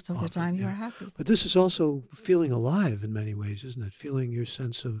happy. Most of the time, you're happy. But this is also feeling alive in many ways, isn't it? Feeling your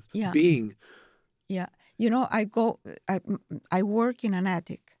sense of being. Yeah. I work in an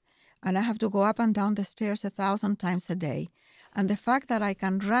attic, and I have to go up and down the stairs 1,000 times a day. And the fact that I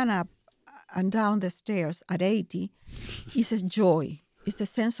can run up and down the stairs at 80 is a joy. It's a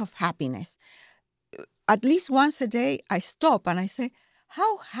sense of happiness. At least once a day, I stop and I say,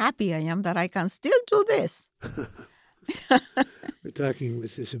 how happy I am that I can still do this. We're talking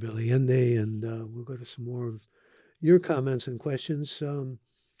with Isabel Allende, and we'll go to some more of your comments and questions.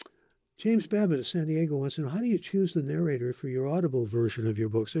 James Babbitt of San Diego wants to know, how do you choose the narrator for your Audible version of your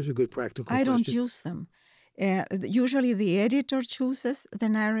books? There's a good practical question. I don't use them. Usually the editor chooses the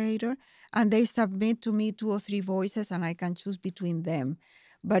narrator, and they submit to me 2 or 3 voices, and I can choose between them.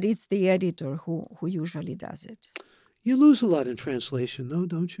 But it's the editor who usually does it. You lose a lot in translation, though,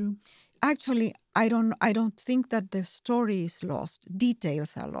 don't you? Actually, I don't think that the story is lost.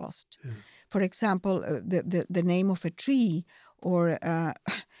 Details are lost. Yeah. For example, the name of a tree, or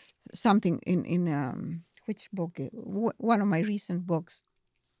something in which book? One of my recent books.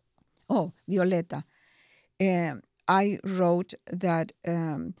 Oh, Violeta. I wrote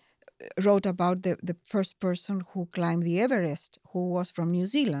about the first person who climbed the Everest, who was from New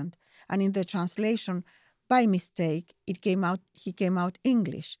Zealand, and in the translation, by mistake, he came out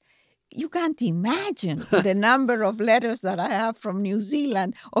English. You can't imagine the number of letters that I have from New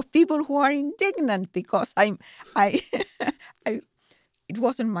Zealand of people who are indignant because I it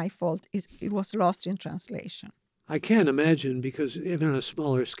wasn't my fault. It was lost in translation. I can't imagine, because even on a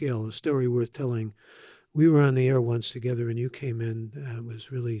smaller scale, a story worth telling. We were on the air once together, and you came in. It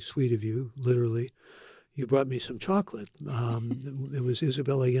was really sweet of you, literally. You brought me some chocolate. It was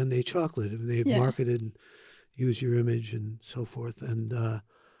Isabel Allende chocolate. And they had Yeah. marketed and used your image and so forth. And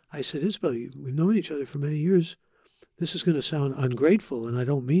I said, Isabel, we've known each other for many years. This is going to sound ungrateful, and I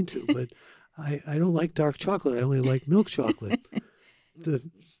don't mean to, but I don't like dark chocolate. I only like milk chocolate. The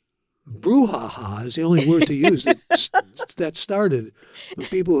brouhaha is the only word to use that started when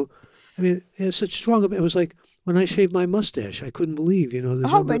people. I mean, it has such strong. It was like when I shaved my mustache. I couldn't believe, the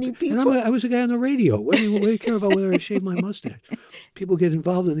How number. many And people? I was a guy on the radio. What do you care about whether I shaved my mustache? People get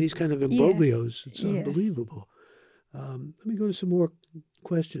involved in these kind of imbroglios. It's Yes. unbelievable. Let me go to some more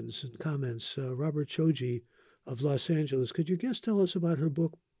questions and comments. Robert Choji of Los Angeles. Could your guest tell us about her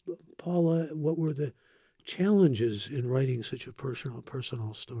book, Paula? What were the challenges in writing such a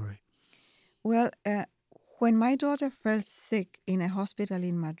personal story? Well, when my daughter fell sick in a hospital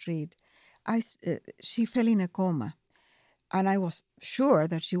in Madrid, she fell in a coma, and I was sure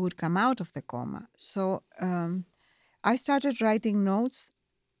that she would come out of the coma. So I started writing notes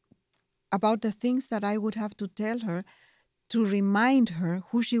about the things that I would have to tell her to remind her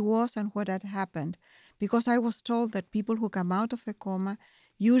who she was and what had happened, because I was told that people who come out of a coma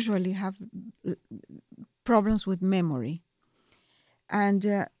usually have problems with memory.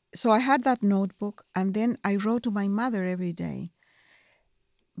 And so I had that notebook, and then I wrote to my mother every day.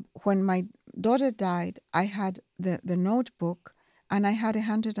 When my daughter died, I had the notebook, and I had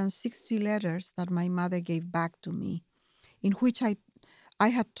 160 letters that my mother gave back to me, in which I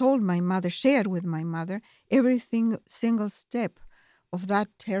had told my mother, shared with my mother, single step of that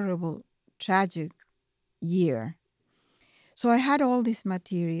terrible, tragic year. So I had all this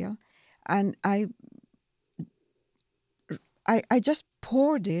material, and I just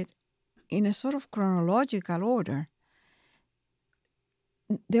poured it in a sort of chronological order.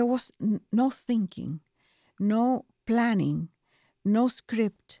 There was no thinking, no planning, no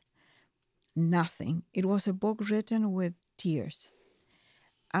script, nothing. It was a book written with tears.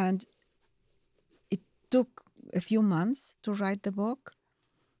 And it took a few months to write the book,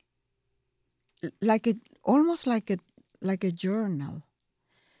 almost like a journal.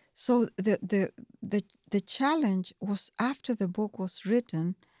 So the challenge was, after the book was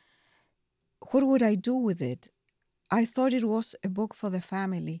written, what would I do with it? I thought it was a book for the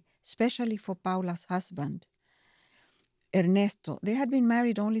family, especially for Paula's husband, Ernesto. They had been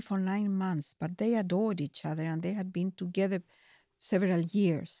married only for 9 months, but they adored each other, and they had been together several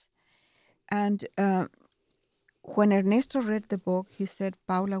years. And when Ernesto read the book, he said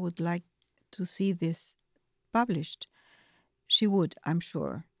Paula would like to see this published. She would, I'm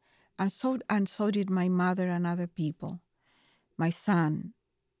sure. And so did my mother and other people, my son.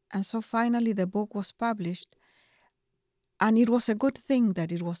 And so finally the book was published. And it was a good thing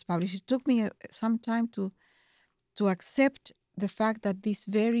that it was published. It took me some time to accept the fact that this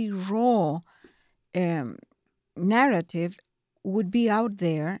very raw narrative would be out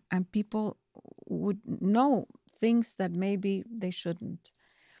there, and people would know things that maybe they shouldn't.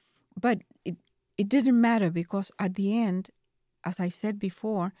 But it didn't matter, because at the end, as I said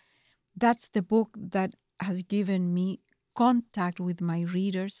before, that's the book that has given me contact with my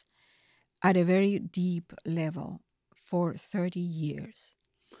readers at a very deep level for 30 years.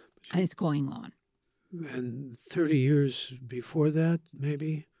 And it's going on. And 30 years before that,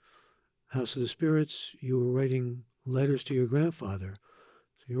 maybe, House of the Spirits, you were writing letters to your grandfather.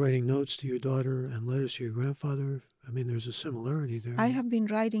 So you're writing notes to your daughter and letters to your grandfather. I mean, there's a similarity there. I have been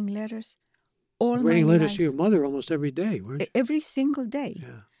writing letters all my writing letters life. to your mother almost every day, weren't you? Every single day.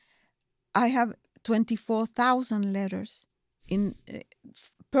 Yeah. I have 24,000 letters in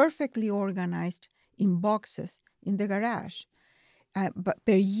perfectly organized in boxes in the garage, but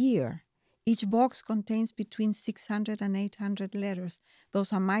per year. Each box contains between 600 and 800 letters.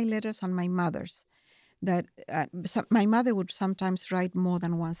 Those are my letters and my mother's. That my mother would sometimes write more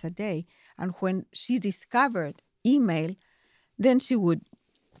than once a day. And when she discovered email, then she would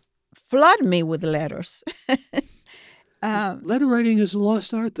flood me with letters. Letter writing is a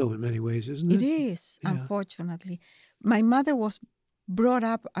lost art, though, in many ways, isn't it? It is, Yeah. unfortunately. My mother was brought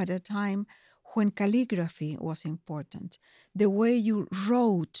up at a time when calligraphy was important. The way you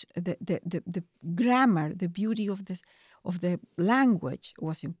wrote, the grammar, the beauty of the language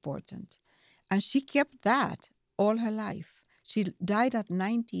was important. And she kept that all her life. She died at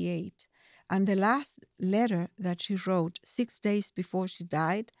 98. And the last letter that she wrote 6 days before she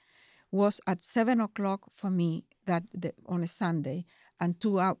died was at 7 o'clock for me on a Sunday, and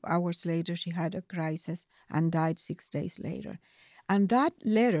 2 hours later she had a crisis and died 6 days later. And that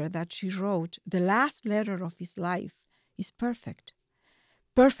letter that she wrote, the last letter of his life, is perfect,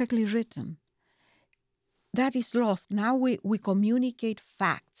 perfectly written. That is lost. Now we communicate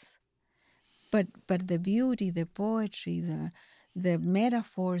facts, but the beauty, the poetry, the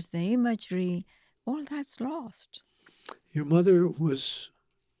metaphors, the imagery, all that's lost. Your mother was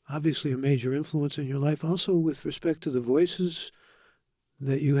obviously a major influence in your life, also with respect to the voices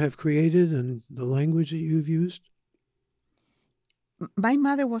that you have created and the language that you've used. My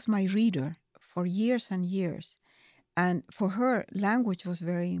mother was my reader for years and years, and for her, language was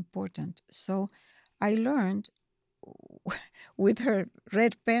very important. So I learned with her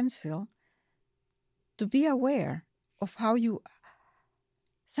red pencil to be aware of how you.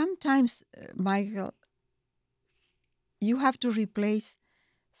 Sometimes, Michael, you have to replace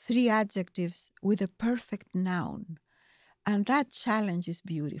 3 adjectives with a perfect noun. And that challenge is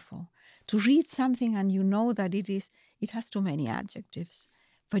beautiful. To read something and you know that it has too many adjectives,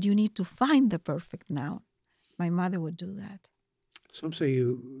 but you need to find the perfect noun. My mother would do that. Some say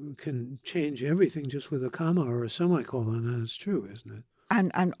you can change everything just with a comma or a semicolon, and it's true, isn't it?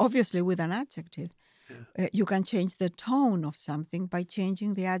 And obviously with an adjective. Yeah. You can change the tone of something by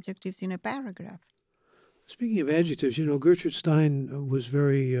changing the adjectives in a paragraph. Speaking of adjectives, Gertrude Stein was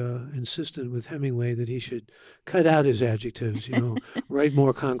very insistent with Hemingway that he should cut out his adjectives, write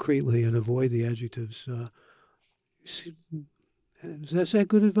more concretely and avoid the adjectives. Is that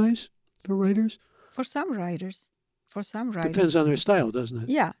good advice for writers? For some writers. Depends on their style, doesn't it?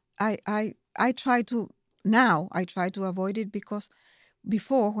 Yeah, I try to avoid it, because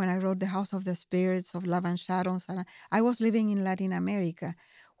before, when I wrote The House of the Spirits, of Love and Shadows, and I was living in Latin America,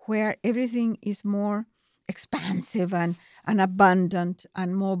 where everything is more expansive and abundant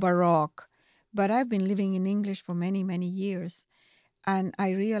and more baroque. But I've been living in English for many, many years, and I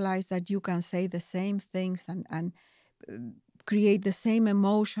realized that you can say the same things and create the same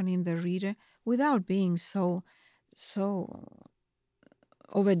emotion in the reader without being so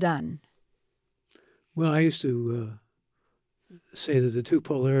overdone. Well, I used to say that the two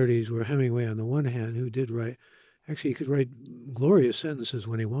polarities were Hemingway on the one hand, who did write, actually, he could write glorious sentences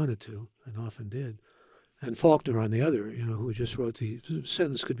when he wanted to, and often did. And Faulkner on the other, who just wrote the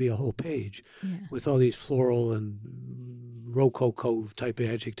sentence could be a whole page with all these floral and rococo type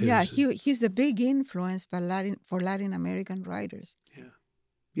adjectives. Yeah, he's a big influence for Latin American writers.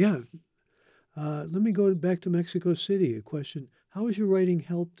 Yeah. Let me go back to Mexico City. A question: how has your writing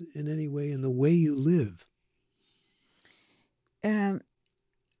helped in any way in the way you live?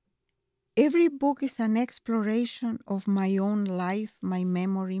 Every book is an exploration of my own life, my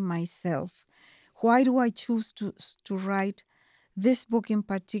memory, myself. Why do I choose to write this book in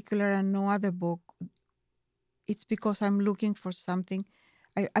particular and no other book? It's because I'm looking for something.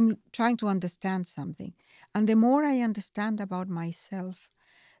 I'm trying to understand something. And the more I understand about myself,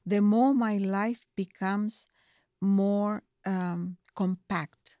 the more my life becomes more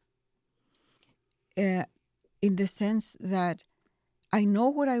compact, in the sense that I know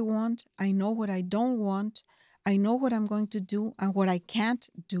what I want, I know what I don't want, I know what I'm going to do and what I can't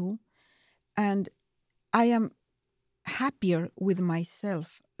do, and I am happier with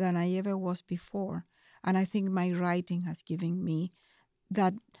myself than I ever was before. And I think my writing has given me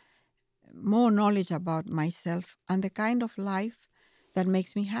that more knowledge about myself and the kind of life that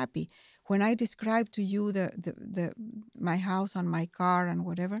makes me happy. When I describe to you my house and my car and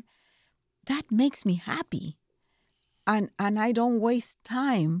whatever, that makes me happy. And I don't waste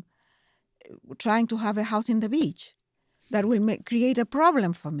time trying to have a house in the beach. That will create a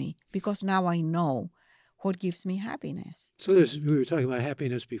problem for me, because now I know what gives me happiness. So we were talking about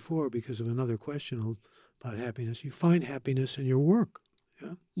happiness before because of another question about happiness. You find happiness in your work.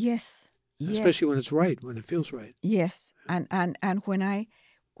 Yeah? Yes. Especially when it's right, when it feels right. Yes. And when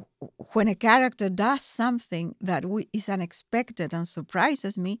a character does something that is unexpected and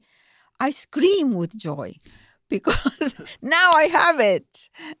surprises me, I scream with joy because now I have it.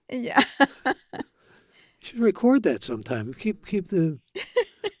 Yeah. You should record that sometime. Keep the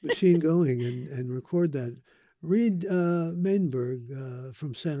machine going and record that. Reed Mainberg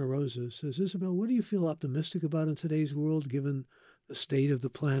from Santa Rosa says, Isabel, what do you feel optimistic about in today's world given the state of the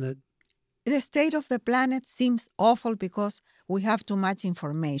planet? The state of the planet seems awful because we have too much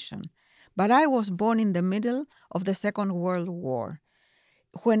information. But I was born in the middle of the Second World War,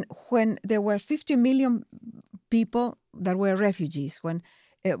 when there were 50 million people that were refugees, when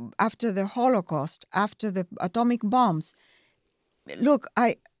after the Holocaust, after the atomic bombs. Look,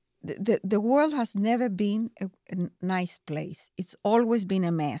 the world has never been a nice place. It's always been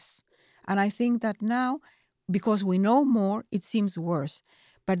a mess. And I think that now, because we know more, it seems worse.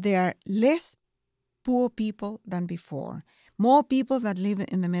 But there are less poor people than before, more people that live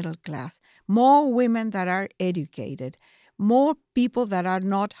in the middle class, more women that are educated, more people that are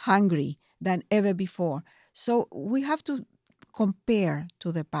not hungry than ever before. So we have to compare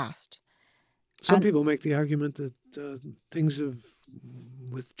to the past. Some And people make the argument that things have,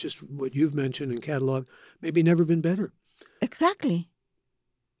 with just what you've mentioned and catalog, maybe never been better. exactly.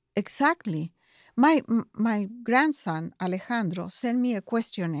 My grandson Alejandro sent me a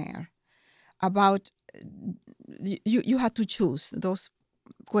questionnaire about you had to choose those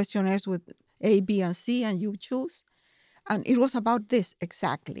questionnaires with A, B, and C, and you choose. And it was about this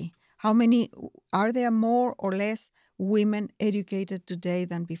exactly. How many are there more or less women educated today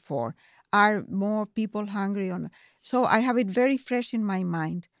than before? Are more people hungry on? So I have it very fresh in my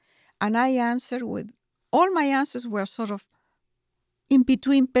mind. And I answered with all my answers were sort of in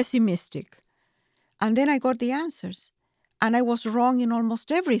between pessimistic. And then I got the answers. And I was wrong in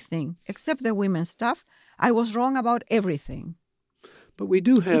almost everything, except the women's stuff. I was wrong about everything. But we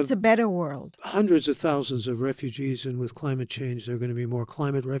do have It's a better world. hundreds of thousands of refugees, and with climate change, there are going to be more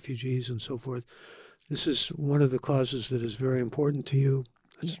climate refugees and so forth. This is one of the causes that is very important to you.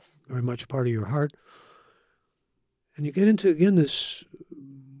 It's Yes. very much part of your heart. And you get into, again, this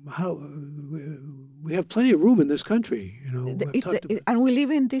how we have plenty of room in this country. You know, I've talked about. And we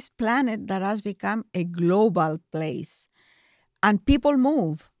live in this planet that has become a global place. And people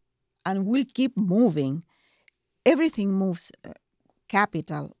move and will keep moving. Everything moves.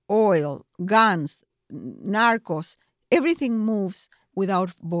 Capital, oil, guns, narcos, everything moves without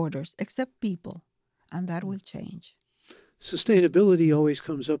borders except people. And that will change. Sustainability always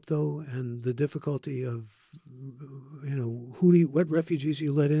comes up, though, and the difficulty of, what refugees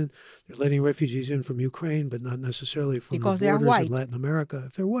you let in. They're letting refugees in from Ukraine, but not necessarily from Because the they are borders in white, Latin America.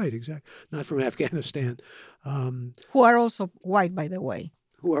 If they're white, exactly. Not from Afghanistan. who are also white, by the way.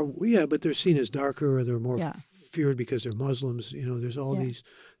 Who are, yeah, but they're seen as darker or they're more Yeah. feared because they're Muslims. There's all Yeah. these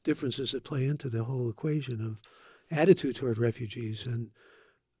differences that play into the whole equation of attitude toward refugees. And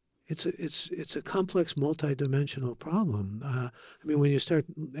it's a complex, multidimensional problem. When you start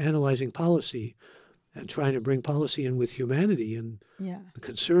analyzing policy and trying to bring policy in with humanity and Yeah. the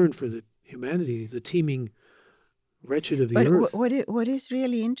concern for the humanity, the teeming wretched of the But earth. what is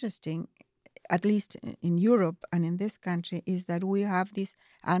really interesting, at least in Europe and in this country, is that we have this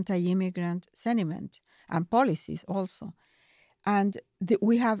anti-immigrant sentiment and policies also. And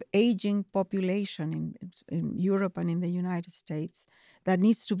we have aging population in Europe and in the United States that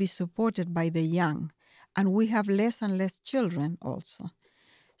needs to be supported by the young. And we have less and less children also.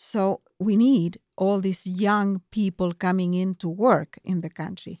 So we need all these young people coming in to work in the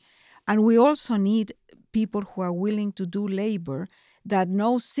country. And we also need people who are willing to do labor that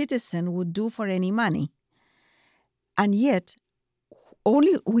no citizen would do for any money. And yet,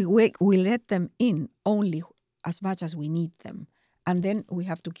 only we let them in only as much as we need them. And then we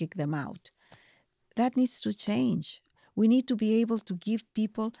have to kick them out. That needs to change. We need to be able to give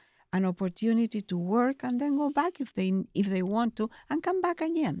people an opportunity to work and then go back if they want to, and come back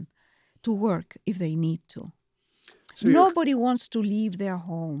again to work if they need to. So Nobody wants to leave their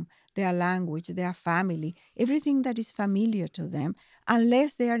home, their language, their family, everything that is familiar to them,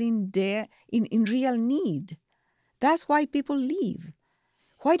 unless they are in real need. That's why people leave.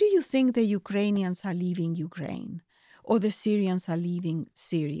 Why do you think the Ukrainians are leaving Ukraine, or the Syrians are leaving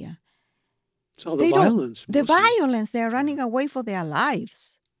Syria? it's all the They don't. violence. The Mostly. violence. They are running away for their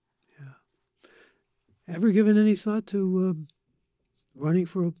lives. Ever given any thought to running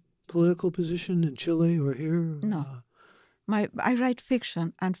for a political position in Chile or here? No. I write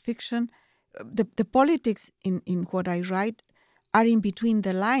fiction, and fiction, the politics in what I write are in between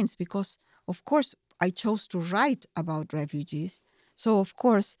the lines because, of course, I chose to write about refugees. So, of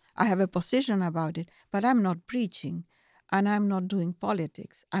course, I have a position about it, but I'm not preaching and I'm not doing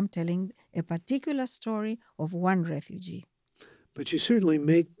politics. I'm telling a particular story of one refugee. But you certainly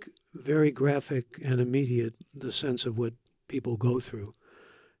make very graphic and immediate, the sense of what people go through.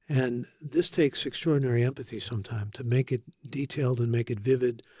 And this takes extraordinary empathy sometimes to make it detailed and make it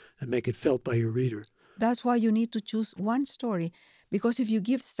vivid and make it felt by your reader. That's why you need to choose one story, because if you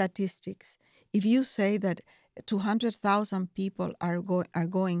give statistics, if you say that 200,000 people are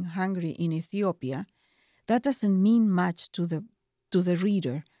going hungry in Ethiopia, that doesn't mean much to the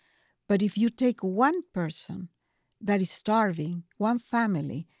reader. But if you take one person that is starving, one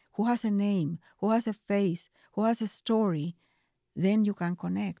family who has a name, who has a face, who has a story, then you can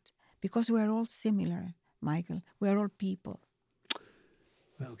connect, because we are all similar, Michael. We are all people.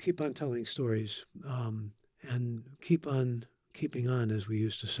 Well, keep on telling stories and keep on keeping on, as we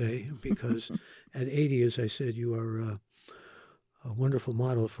used to say, because at 80, as I said, you are a wonderful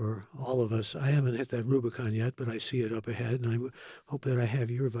model for all of us. I haven't hit that Rubicon yet, but I see it up ahead, and I hope that I have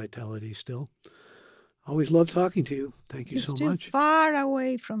your vitality still. Always love talking to you. Thank you so much. You're still far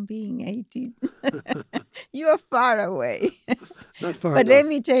away from being 80. You're far away. Not far But enough. let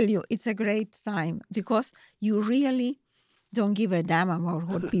me tell you, it's a great time because you really don't give a damn about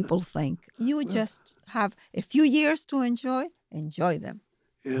what people think. You just have a few years to enjoy them.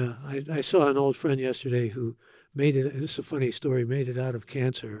 Yeah, I saw an old friend yesterday who made it, this is a funny story, made it out of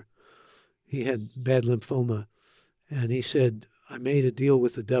cancer. He had bad lymphoma, and he said, I made a deal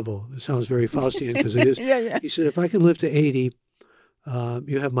with the devil. It sounds very Faustian because it is. Yeah. He said, if I can live to 80,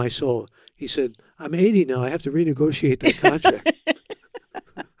 you have my soul. He said, I'm 80 now. I have to renegotiate that contract.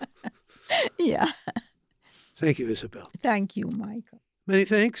 Yeah. Thank you, Isabel. Thank you, Michael. Many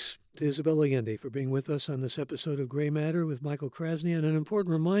thanks to Isabel Allende for being with us on this episode of Gray Matter with Michael Krasny, and an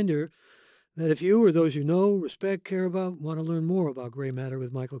important reminder that if you or those you know, respect, care about, want to learn more about Gray Matter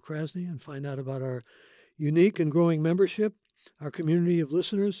with Michael Krasny and find out about our unique and growing membership, our community of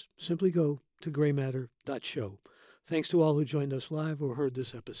listeners, simply go to graymatter.show. Thanks to all who joined us live or heard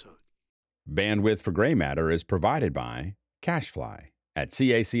this episode. Bandwidth for Gray Matter is provided by CashFly at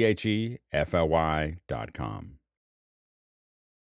CACHEFLY.com.